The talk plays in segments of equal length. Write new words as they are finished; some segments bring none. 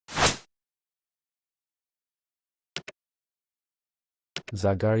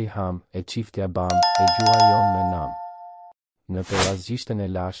Zagari ham, e çiftja bam, e gjuha jonë me nam. Në pelazgjishten e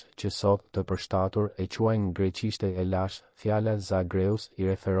lash, që sot të përshtatur e quajnë greqishte e lash, fjala Zagreus i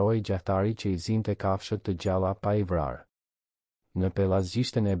referoi gjahtari që i zinte kafshët të gjalla pa i vrarë. Në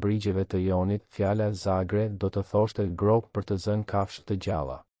pelazgjishten e brigjeve të jonit, fjala Zagre do të thoshte grop për të zënë kafshë të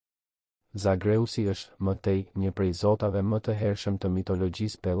gjalla. Zagreusi është, më tej, një prej zotave më të hershëm të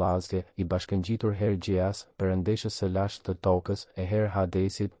mitologjisë pelazge, i bashkëngjitur her Gjeas, perëndeshës së lashtë të tokës, e her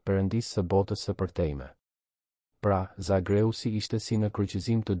Hadesit, perëndisë së botës së përtejme. Pra, Zagreusi ishte si në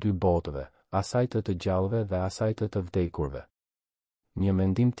kryqëzim të dy botëve, asaj të gjallëve dhe asaj të vdekurve. Një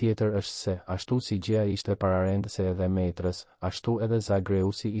mendim tjetër është se, ashtu si Gjea ishte pararendëse edhe metrës, ashtu edhe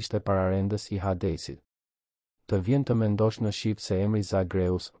Zagreusi ishte pararendës i Hadesit. Të vjen të mendosh në shqip se emri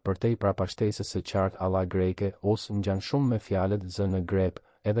Zagreus, përtej prapashtesës së qartë alla greke, ose ngjan shumë me fjalët zë në grep,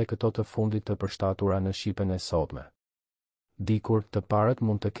 edhe këto të fundit të përshtatura në shqipen e sotme. Dikur të parët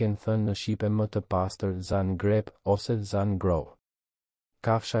mund të kenë thënë në shqipe më të pastër zan grep ose zan grov.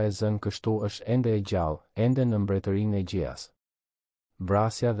 Kafsha e zën kështu është ende e gjallë, ende në mbretërinë e Gjeas.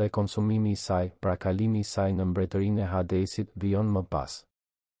 Vrasja dhe konsumimi i saj, pra kalimi i saj në mbretërinë e Hadesit vijon më pas.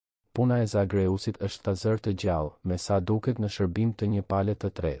 Puna e Zagreusit është ta zërë të gjallë, me sa duket në shërbim të një pale të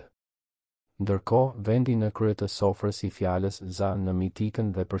tredhë. Ndërkohë, vendi në krye të sofrës i fjalës za në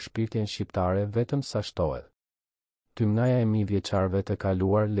mitikën dhe për shpirtjen shqiptare vetëm sa shtohet. Tymnaja e mijëvjeçarëve të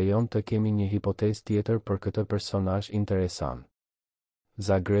kaluar lejon të kemi një hipotezë tjetër për këtë personazh interesant.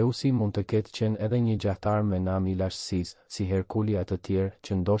 Zagreusi mund të ketë qenë edhe një gjahtar me nam i lashtësisë, si Herkuli e të tjerë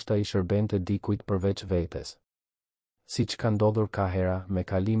që ndoshta i shërbente dikujt përveç vetes. Siç ka ndodhur ka hera, me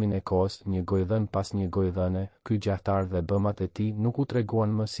kalimin e kohës, një gojdhën pas një gojdhëne, ky gjahtar dhe bëmat e tij nuk u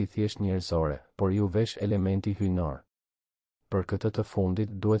treguan më si thjesht njerëzore, por ju vesh elementi hyjnor. Për këtë të fundit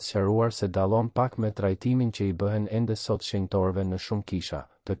duhet sqaruar se dallon pak me trajtimin që i bëhen ende sot shenjtorëve në shumë kisha.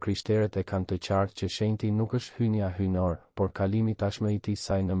 Të krishterët e kanë të qartë që shenjti nuk është hynja hyjnor, por kalimi tashmë i tij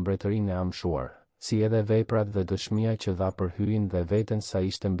saj në mbretërinë e amshuar, si edhe veprat dhe dëshmia që dha për hyjin dhe veten sa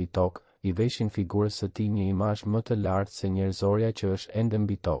ishte mbi tokë, i veshin figurës së tij një imazh më të lartë se njerëzoria që është ende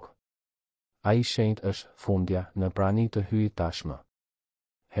mbi tokë. Ai shenjt është fundja në prani të hyjit tashmë.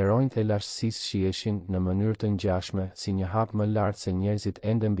 Heronjtë e lashtësisë shieshin në mënyrë të ngjashme si një hap më lart se njerëzit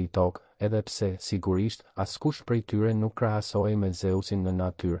ende mbi tokë, edhe pse, sigurisht, askush prej tyre nuk krahasohej me Zeusin në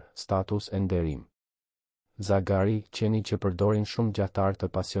natyrë, status e nderim. Zagari, qeni që përdorin shumë gjahtar të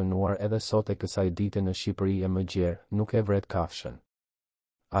pasionuar edhe sot e kësaj dite në Shqipëri e më gjerë, nuk e vret kafshën.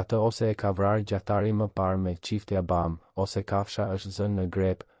 Atë ose e ka vrarë gjahtari më parë me çiftja bam, ose kafsha është zënë në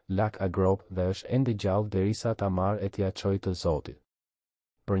grep, lak a grop dhe është ende gjallë derisa ta marrë e t'ia çojë të Zotit.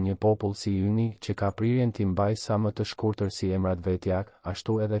 Për një popull si yni, që ka prirjen t'i mbajë sa më të shkurtër si emrat vetjak,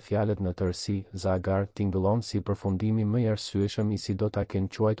 ashtu edhe fjalët në tërësi, Zagar tingëllon si përfundimi më i arsyeshëm i si do ta kenë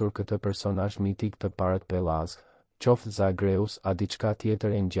quajtur këtë personazh mitik të parët pelazg, qoftë Zagreus a diçka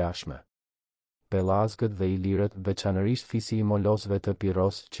tjetër e ngjashme. Pelazgët dhe ilirët, veçanërisht fisi i molosëve të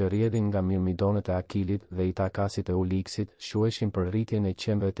Piros që rrjedhin nga mirmidonët e Akilit dhe i takasit e Uliksit, shuheshin për rritjen e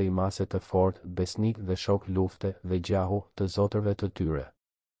qenve të imase të fortë, besnik dhe shok lufte dhe gjahu të zotërve të tyre.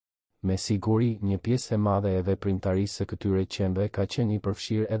 Me siguri, një pjesë e madhe e veprimtarisë së këtyre qenve ka qenë i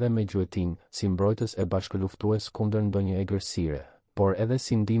përfshirë edhe me gjuetin, si mbrojtës e bashkëluftues kundër ndonjë egërsire, por edhe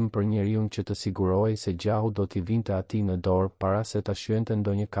si ndihmë për njeriu që të sigurohej se gjahu do t'i vinte atij në dorë para se ta shyente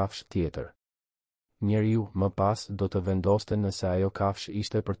ndonjë kafshë tjetër. Njeriu, më pas, do të vendoste nëse ajo kafshë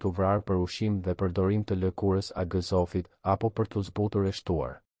ishte për t'u vrarë për ushqim dhe përdorim të lëkurës a gëzofit, apo për t'u zbutur e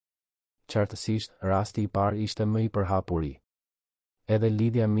shtuar. Qartësisht, rasti i parë ishte më i përhapuri. Edhe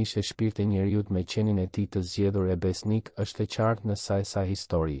lidhja mish e shpirt e njeriut me qenin e tij të zgjedhur e besnik është e qartë në sa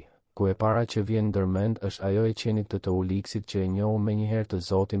histori, ku e para që vjen ndërmend është ajo e qenit të Uliksit që e njohu menjëherë të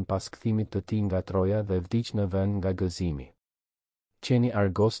Zotin pas kthimit të tij nga Troja dhe vdiq në vend nga gëzimi. Qeni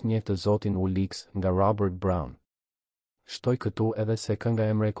Argos njeh të Zotin Uliks nga Robert Brown. Shtoj këtu edhe se kënga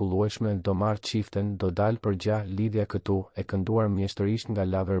e mrekullueshme do marrë çiften do dalë për gjah lidhja këtu e kënduar mjeshtërisht nga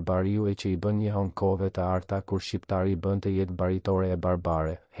Laverbariu e që i bën një kohëve të arta kur shqiptari bënte jetë baritore e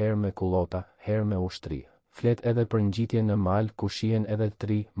barbare, herë me kullota, herë me ushtri. Flet edhe për ngjitje në mal ku shihen edhe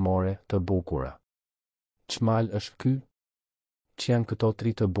tri more të bukura. Ç'mal është ky? Ç'janë këto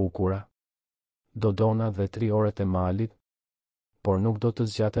tri të bukura? Dodona dhe 3 orët e malit? Por nuk do të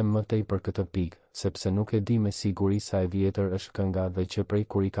zgjatem më tej për këtë pikë, sepse nuk e di me siguri sa e vjetër është kënga dhe që prej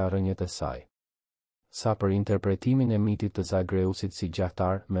kur i ka rënjet e saj. Sa për interpretimin e mitit të Zagreusit si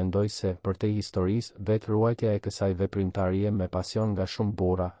gjahtar, mendoj se, për te historisë, vetë ruajtja e kësaj veprimtarie me pasion nga shumë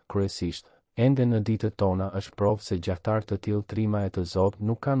burra, kryesisht, ende në ditët tona është provë se gjahtar të tillë trima e të Zot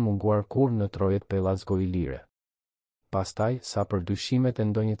nuk kanë munguar kur në trojet pelazgo-ilire. Pastaj, sa për dyshimet e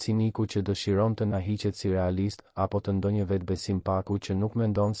ndonjë ciniku që dëshiron të na hiqet si realist, apo të ndonjë vetbesimpaku që nuk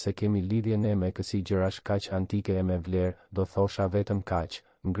mendon se kemi lidhje ne me kësi gjërash kaq antike e me vlerë, do thosha vetëm kaq,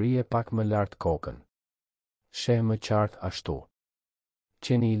 ngrije pak më lart kokën. Sheh më qartë ashtu.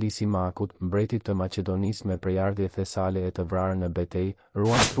 Qeni i Lisimakut, mbretit të Maqedonisë me prejardhje thesale e të vrarë në betejë,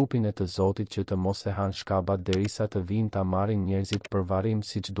 ruan trupin e të Zotit që të mos e hanë shkabat derisa të vinë ta marrin njerëzit për varrim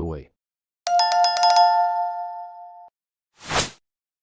siç duhej.